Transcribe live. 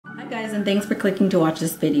Guys, and thanks for clicking to watch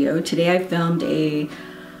this video. Today I filmed a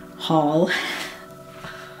haul.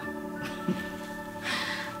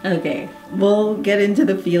 Okay, we'll get into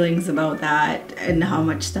the feelings about that and how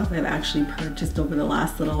much stuff I've actually purchased over the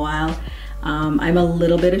last little while. I'm a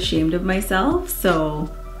little bit ashamed of myself, so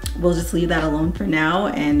we'll just leave that alone for now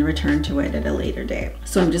and return to it at a later day.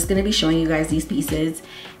 So I'm just gonna be showing you guys these pieces,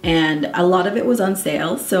 and a lot of it was on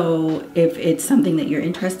sale. So if it's something that you're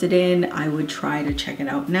interested in, I would try to check it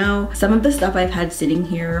out now. Some of the stuff I've had sitting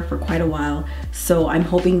here for quite a while, so I'm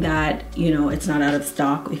hoping that, you know, it's not out of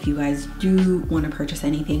stock. If you guys do want to purchase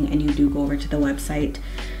anything and you do go over to the website,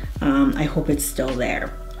 I hope it's still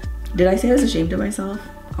there. Did I say I was ashamed of myself?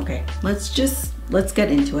 Okay, let's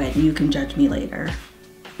get into it and you can judge me later.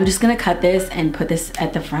 I'm just gonna cut this and put this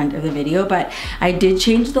at the front of the video, but I did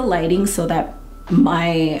change the lighting so that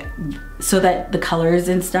the colors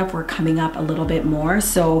and stuff were coming up a little bit more.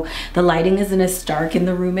 So the lighting isn't as stark in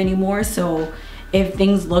the room anymore. So if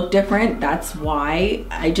things look different, that's why.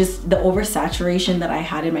 The oversaturation that I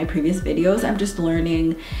had in my previous videos, I'm just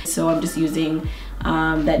learning. So I'm just using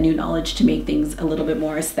that new knowledge to make things a little bit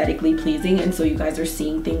more aesthetically pleasing, and so you guys are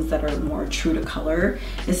seeing things that are more true to color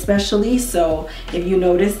especially. So if you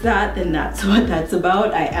notice that, then that's what that's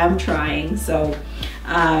about. I am trying. So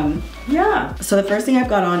yeah, so the first thing I've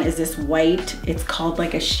got on is this white, it's called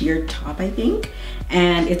like a sheer top, I think,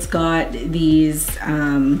 and it's got these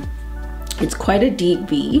it's quite a deep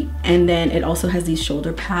V, and then it also has these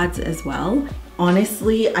shoulder pads as well.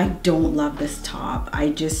 Honestly, I don't love this top.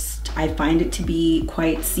 I find it to be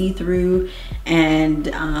quite see-through, and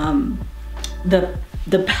the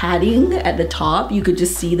padding at the top, you could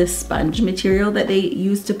just see the sponge material that they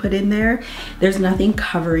used to put in there. There's nothing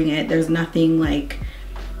covering it. There's nothing like,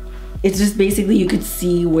 it's just basically you could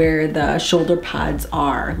see where the shoulder pads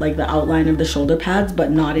are, like the outline of the shoulder pads, but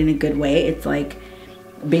not in a good way. It's like,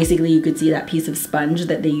 basically you could see that piece of sponge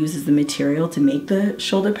that they use as the material to make the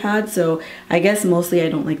shoulder pad. So I guess mostly I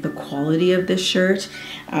don't like the quality of this shirt.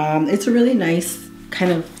 It's a really nice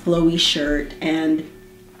kind of flowy shirt, and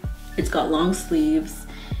it's got long sleeves,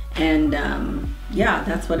 and yeah,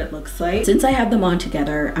 that's what it looks like. Since I have them on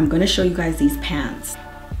together, I'm going to show you guys these pants.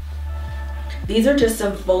 These are just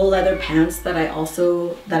some faux leather pants that I got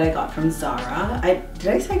from Zara. Did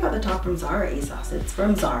I say I got the top from Zara? ASOS, it's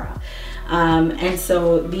from Zara. And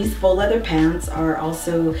so these faux leather pants are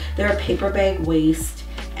also, they're a paper bag waist,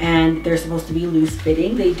 and they're supposed to be loose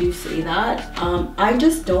fitting. They do say that. I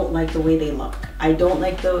just don't like the way they look. I don't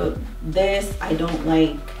like this. I don't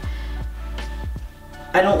like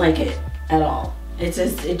it at all.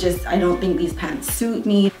 I don't think these pants suit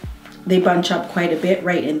me. They bunch up quite a bit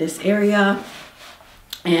right in this area,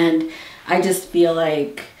 and I just feel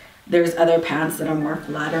like there's other pants that are more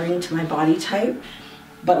flattering to my body type.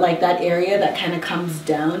 But like that area that kind of comes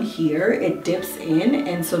down here, it dips in,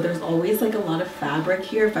 and so there's always like a lot of fabric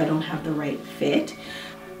here if I don't have the right fit.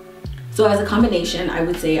 So as a combination, I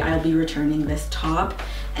would say I'll be returning this top,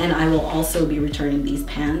 and I will also be returning these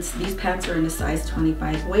pants. These pants are in a size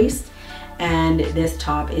 25 waist, and this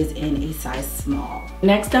top is in a size small.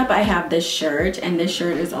 Next up, I have this shirt, and this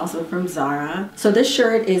shirt is also from Zara. So this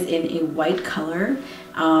shirt is in a white color,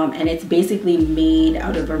 and it's basically made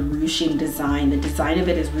out of a ruching design. The design of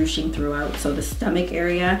it is ruching throughout, so the stomach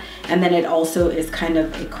area, and then it also is kind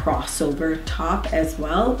of a crossover top as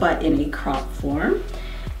well, but in a crop form.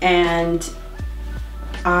 And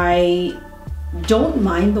I don't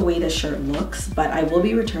mind the way the shirt looks, but I will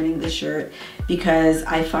be returning this shirt because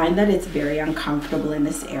I find that it's very uncomfortable in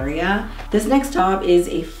this area. This next top is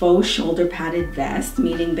a faux shoulder padded vest,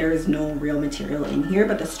 meaning there is no real material in here,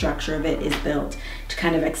 but the structure of it is built to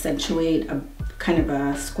kind of accentuate a kind of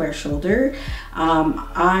a square shoulder.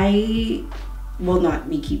 I will not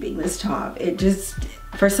be keeping this top. It just,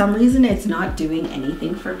 for some reason, it's not doing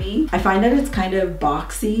anything for me. I find that it's kind of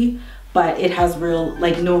boxy, but it has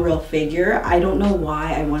no real figure. I don't know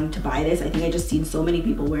why I wanted to buy this. I think I just seen so many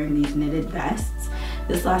people wearing these knitted vests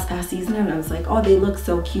this past season, and I was like, oh, they look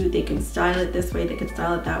so cute. They can style it this way, they can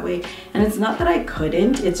style it that way. And it's not that I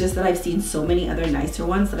couldn't, it's just that I've seen so many other nicer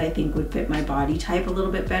ones that I think would fit my body type a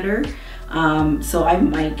little bit better. So I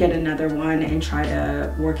might get another one and try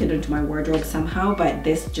to work it into my wardrobe somehow, but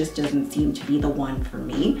this just doesn't seem to be the one for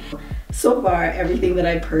me. So far, everything that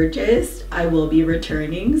I purchased, I will be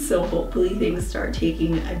returning, so hopefully things start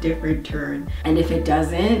taking a different turn. And if it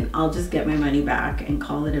doesn't, I'll just get my money back and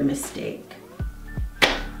call it a mistake.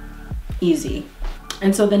 Easy.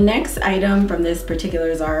 And so the next item from this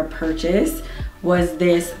particular Zara purchase was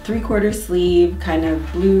this 3/4 sleeve kind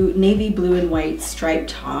of navy blue and white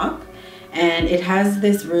striped top, and it has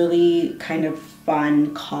this really kind of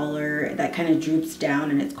fun collar that kind of droops down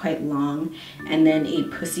and it's quite long, and then a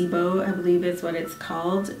pussy bow, I believe is what it's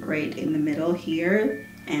called, right in the middle here.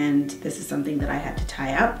 And this is something that I had to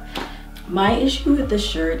tie up. My issue with this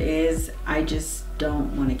shirt is I just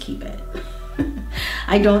don't want to keep it.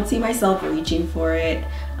 I don't see myself reaching for it.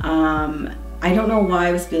 I don't know why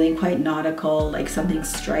I was feeling quite nautical, like something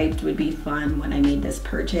striped would be fun when I made this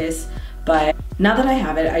purchase. But now that I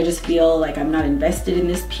have it, I just feel like I'm not invested in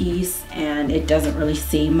this piece and it doesn't really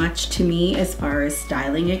say much to me as far as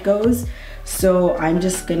styling it goes. So I'm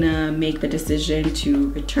just gonna make the decision to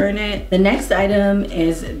return it. The next item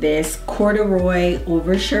is this corduroy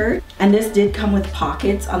overshirt. And this did come with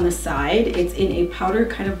pockets on the side. It's in a powder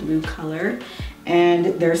kind of blue color. And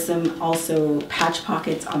there's some also patch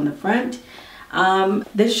pockets on the front.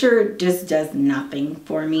 This shirt just does nothing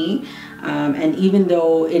for me. And even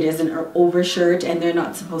though it is an overshirt and they're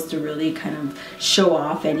not supposed to really kind of show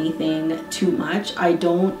off anything too much, I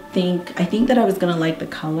think that I was gonna like the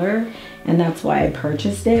color and that's why I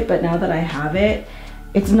purchased it. But now that I have it,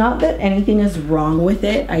 it's not that anything is wrong with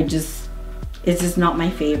it. It's just not my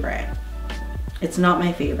favorite. It's not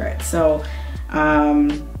my favorite. So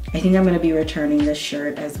I think I'm gonna be returning this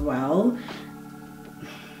shirt as well.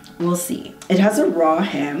 We'll see. It has a raw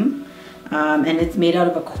hem and it's made out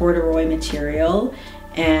of a corduroy material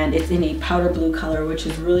and it's in a powder blue color, which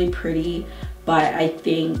is really pretty, but I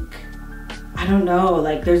think, I don't know,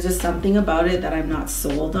 like there's just something about it that I'm not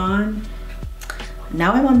sold on.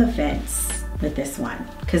 Now I'm on the fence with this one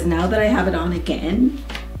because now that I have it on again,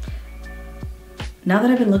 now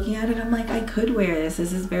that I've been looking at it, I'm like, I could wear this.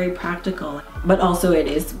 This is very practical, but also it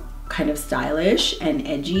is kind of stylish and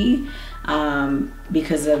edgy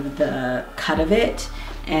because of the cut of it,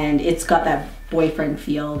 and it's got that boyfriend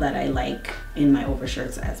feel that I like in my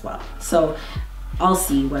overshirts as well. So I'll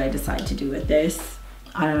see what I decide to do with this.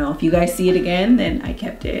 I don't know, if you guys see it again, then I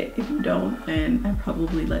kept it. If you don't, then I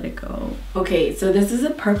probably let it go. Okay, so this is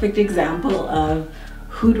a perfect example of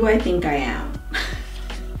who do I think I am?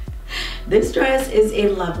 This dress is a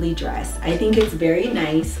lovely dress. I think it's very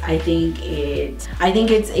nice. I think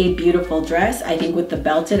it's a beautiful dress. I think with the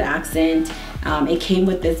belted accent, it came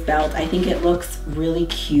with this belt. I think it looks really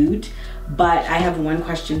cute, but I have one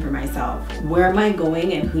question for myself. Where am I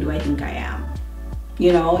going and who do I think I am?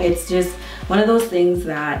 You know, it's just one of those things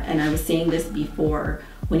that, and I was saying this before,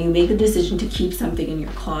 when you make a decision to keep something in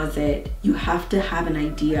your closet, you have to have an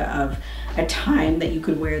idea of a time that you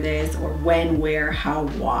could wear this, or when, where, how,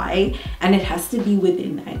 why, and it has to be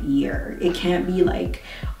within that year. It can't be like,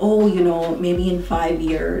 oh, you know, maybe in 5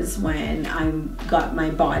 years when I'm got my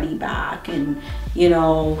body back and, you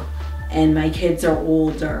know, and my kids are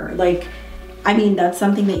older. Like, I mean, that's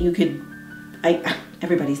something that you could,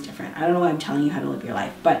 everybody's different. I don't know why I'm telling you how to live your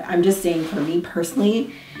life, but I'm just saying for me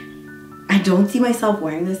personally, I don't see myself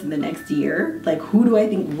wearing this in the next year. Like, who do I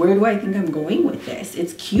think, where do I think I'm going with this?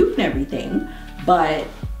 It's cute and everything, but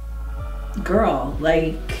girl,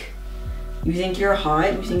 like, you think you're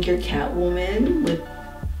hot, you think you're Catwoman with,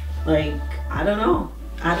 like, I don't know.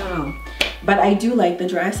 But I do like the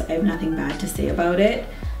dress. I have nothing bad to say about it.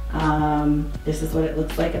 This is what it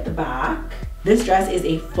looks like at the back. This dress is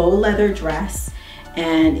a faux leather dress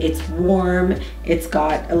and it's warm. It's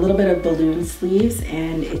got a little bit of balloon sleeves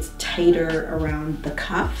and it's tighter around the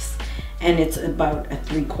cuffs, and it's about a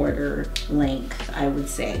 3/4 length, I would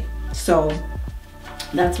say. So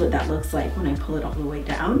that's what that looks like when I pull it all the way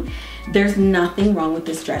down. There's nothing wrong with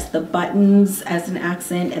this dress. The buttons as an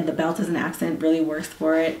accent and the belt as an accent really works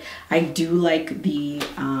for it. I do like the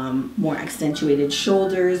more accentuated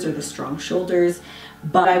shoulders, or the strong shoulders,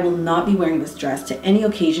 but I will not be wearing this dress to any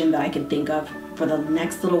occasion that I can think of for the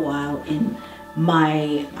next little while in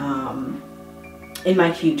my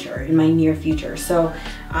future, in my near future. So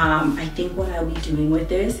I think what I'll be doing with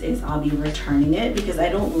this is I'll be returning it because I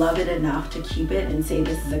don't love it enough to keep it and say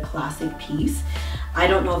this is a classic piece. I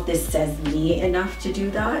don't know if this says me enough to do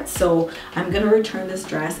that. So I'm gonna return this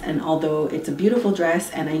dress, and although it's a beautiful dress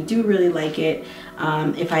and I do really like it,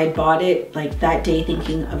 if I had bought it like that day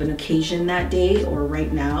thinking of an occasion that day or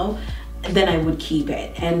right now, then I would keep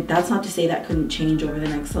it. And that's not to say that couldn't change over the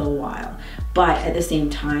next little while. But at the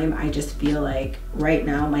same time, I just feel like right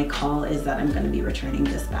now my call is that I'm gonna be returning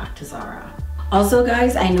this back to Zara. Also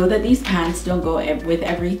guys, I know that these pants don't go with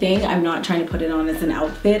everything. I'm not trying to put it on as an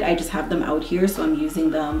outfit. I just have them out here, so I'm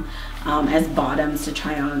using them as bottoms to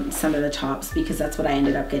try on some of the tops, because that's what I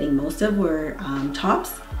ended up getting most of were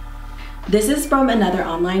tops. This is from another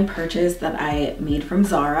online purchase that I made from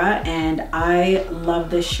Zara, and I love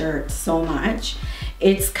this shirt so much.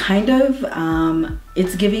 It's kind of,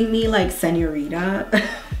 it's giving me like senorita.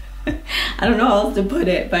 I don't know how else to put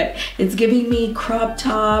it, but it's giving me crop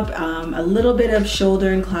top, a little bit of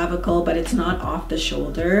shoulder and clavicle, but it's not off the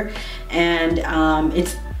shoulder, and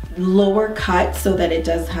it's lower cut so that it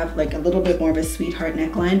does have like a little bit more of a sweetheart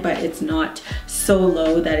neckline, but it's not so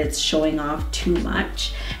low that it's showing off too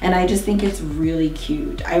much. And I just think it's really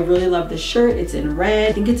cute. I really love the shirt. It's in red.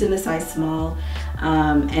 I think it's in the size small,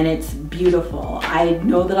 and it's beautiful. I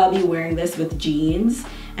know that I'll be wearing this with jeans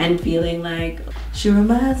and feeling like she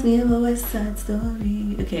reminds me of a West Side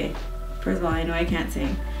Story. Okay, first of all, I know I can't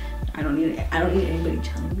sing. I don't need anybody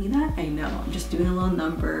telling me that. I know, I'm just doing a little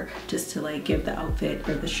number just to like give the outfit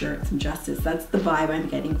or the shirt some justice. That's the vibe I'm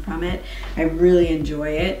getting from it. I really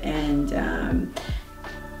enjoy it, and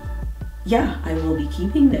yeah, I will be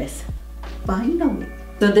keeping this finally.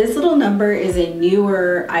 So this little number is a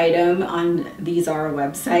newer item on the Zara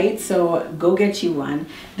website, so go get you one.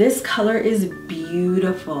 This color is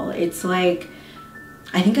beautiful. It's like,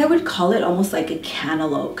 I think I would call it almost like a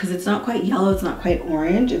cantaloupe, because it's not quite yellow, it's not quite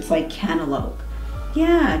orange, it's like cantaloupe.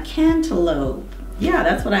 Yeah, cantaloupe. Yeah,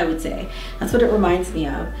 that's what I would say. That's what it reminds me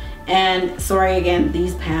of. And sorry again,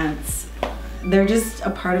 these pants, they're just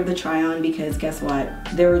a part of the try on, because guess what?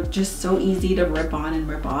 They're just so easy to rip on and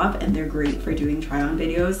rip off, and they're great for doing try on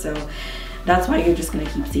videos. So that's why you're just gonna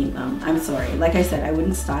keep seeing them. I'm sorry. Like I said, I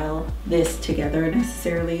wouldn't style this together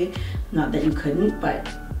necessarily. Not that you couldn't, but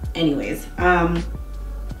anyways.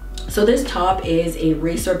 So this top is a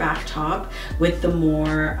racer back top with the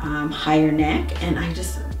more higher neck, and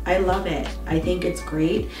I love it. I think it's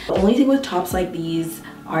great. The only thing with tops like these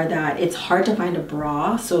are that it's hard to find a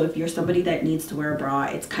bra. So if you're somebody that needs to wear a bra,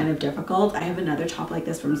 it's kind of difficult. I have another top like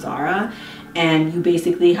this from Zara, and you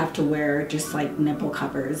basically have to wear just like nipple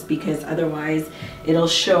covers, because otherwise it'll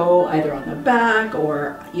show either on the back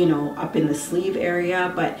or, you know, up in the sleeve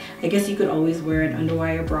area. But I guess you could always wear an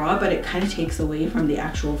underwire bra, but it kind of takes away from the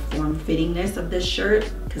actual form fittingness of this shirt,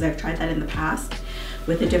 because I've tried that in the past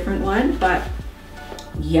with a different one. But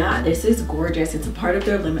yeah, this is gorgeous. It's a part of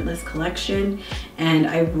their Limitless collection, and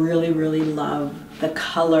I really, really love the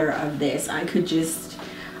color of this. I could just,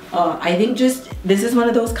 I think just, this is one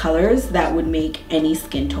of those colors that would make any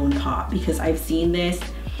skin tone pop, because I've seen this.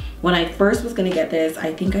 When I first was gonna get this,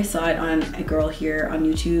 I think I saw it on a girl here on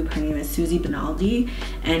YouTube. Her name is Susie Benaldi,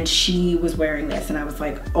 and she was wearing this, and I was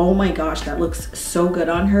like, oh my gosh, that looks so good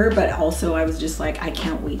on her. But also I was just like, I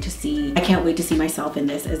can't wait to see myself in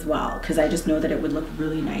this as well, because I just know that it would look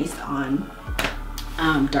really nice on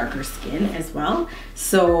darker skin as well.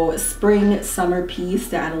 So spring summer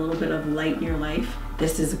piece to add a little bit of light in your life.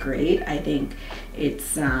 This is great. I think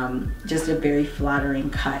it's just a very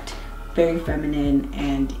flattering cut. Very feminine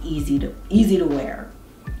and easy to wear,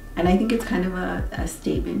 and I think it's kind of a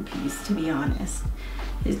statement piece, to be honest.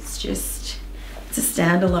 It's a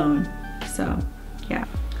standalone. So yeah,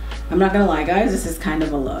 I'm not gonna lie guys, this is kind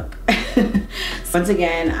of a look. Once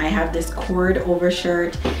again, I have this cord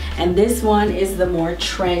overshirt, and this one is the more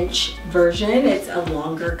trench version. It's a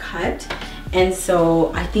longer cut, and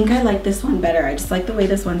so I think I like this one better. I just like the way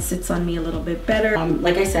this one sits on me a little bit better.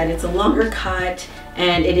 Like I said, it's a longer cut,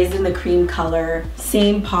 and it is in the cream color.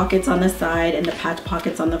 Same pockets on the side and the patch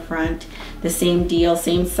pockets on the front. The same deal,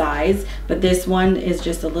 same size, but this one is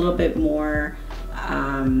just a little bit more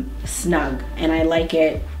snug, and I like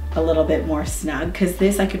it a little bit more snug, because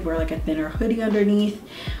this I could wear like a thinner hoodie underneath,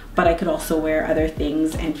 but I could also wear other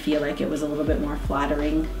things and feel like it was a little bit more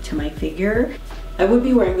flattering to my figure. I would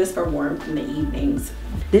be wearing this for warmth in the evenings.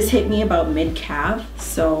 This hit me about mid-calf,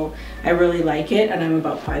 so I really like it, and I'm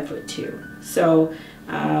about 5'2". So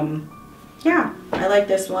yeah, I like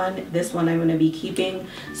this one. This one I'm gonna be keeping.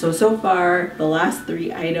 So far, the last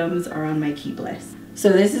 3 items are on my keep list. So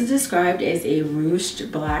this is described as a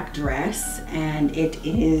ruched black dress, and it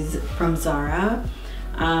is from Zara.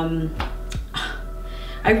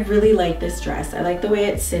 I really like this dress. I like the way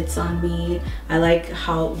it sits on me. I like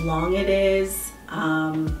how long it is.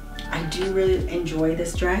 I do really enjoy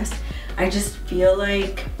this dress. I just feel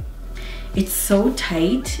like it's so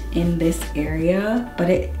tight in this area, but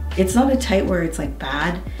it's not a tight where it's like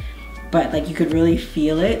bad, but like you could really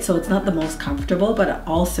feel it. So it's not the most comfortable, but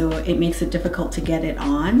also it makes it difficult to get it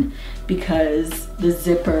on, because the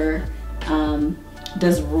zipper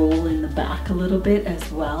does roll in the back a little bit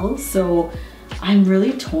as well. So I'm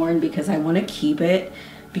really torn, because I want to keep it,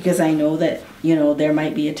 because I know that, you know, there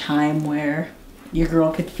might be a time where your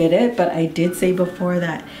girl could fit it, but I did say before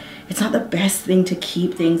that it's not the best thing to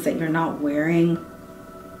keep things that you're not wearing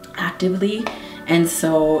actively. And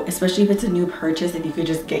so, especially if it's a new purchase, if you could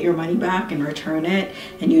just get your money back and return it,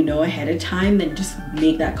 and you know ahead of time, then just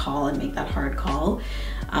make that call and make that hard call.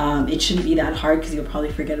 It shouldn't be that hard because you'll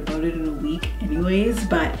probably forget about it in a week anyways,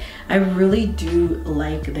 but I really do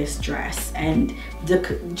like this dress, and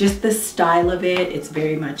just the style of it, it's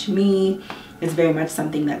very much me. It's very much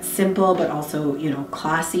something that's simple, but also, you know,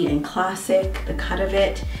 classy and classic, the cut of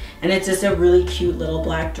it. And it's just a really cute little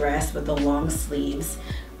black dress with the long sleeves.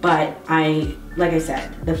 But like I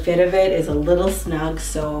said, the fit of it is a little snug,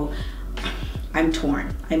 so I'm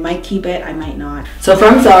torn. I might keep it, I might not. So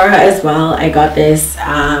from Zara as well, I got this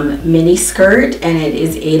mini skirt, and it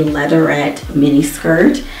is a leatherette mini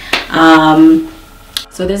skirt.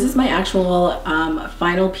 So this is my actual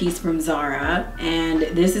final piece from Zara, and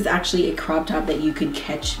this is actually a crop top that you could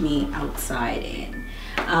catch me outside in.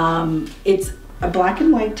 It's a black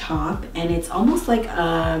and white top, and it's almost like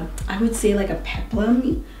I would say like a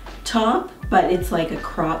peplum top, but it's like a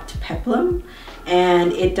cropped peplum,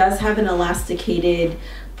 and it does have an elasticated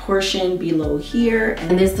portion below here,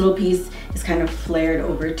 and this little piece is kind of flared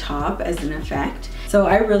over top as an effect. So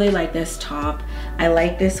I really like this top. I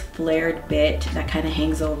like this flared bit that kind of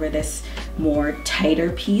hangs over this more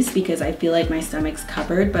tighter piece, because I feel like my stomach's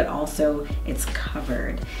covered, but also it's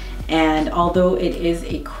covered. And although it is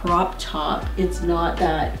a crop top, it's not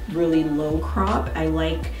that really low crop. I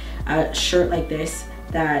like a shirt like this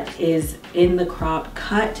that is in the crop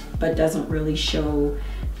cut, but doesn't really show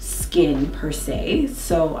skin per se.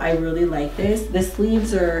 So I really like this. The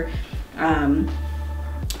sleeves are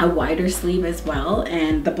a wider sleeve as well,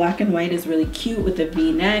 and the black and white is really cute with the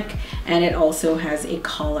V-neck, and it also has a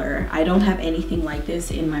collar. I don't have anything like this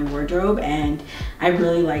in my wardrobe, and I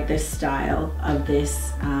really like this style of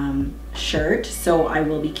this shirt, so I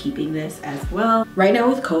will be keeping this as well. Right now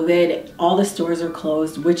with COVID, all the stores are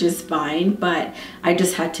closed, which is fine, but I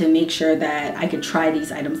just had to make sure that I could try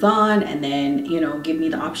these items on, and then, you know, give me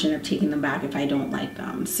the option of taking them back if I don't like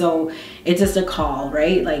them. So it's just a call,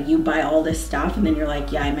 right? Like, you buy all this stuff and then you're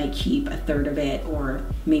like, yeah, I might keep a third of it or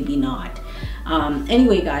maybe not.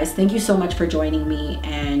 Anyway guys, thank you so much for joining me,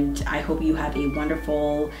 and I hope you have a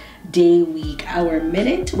wonderful day, week, hour,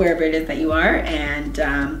 minute, wherever it is that you are,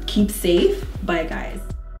 and keep safe. Bye guys.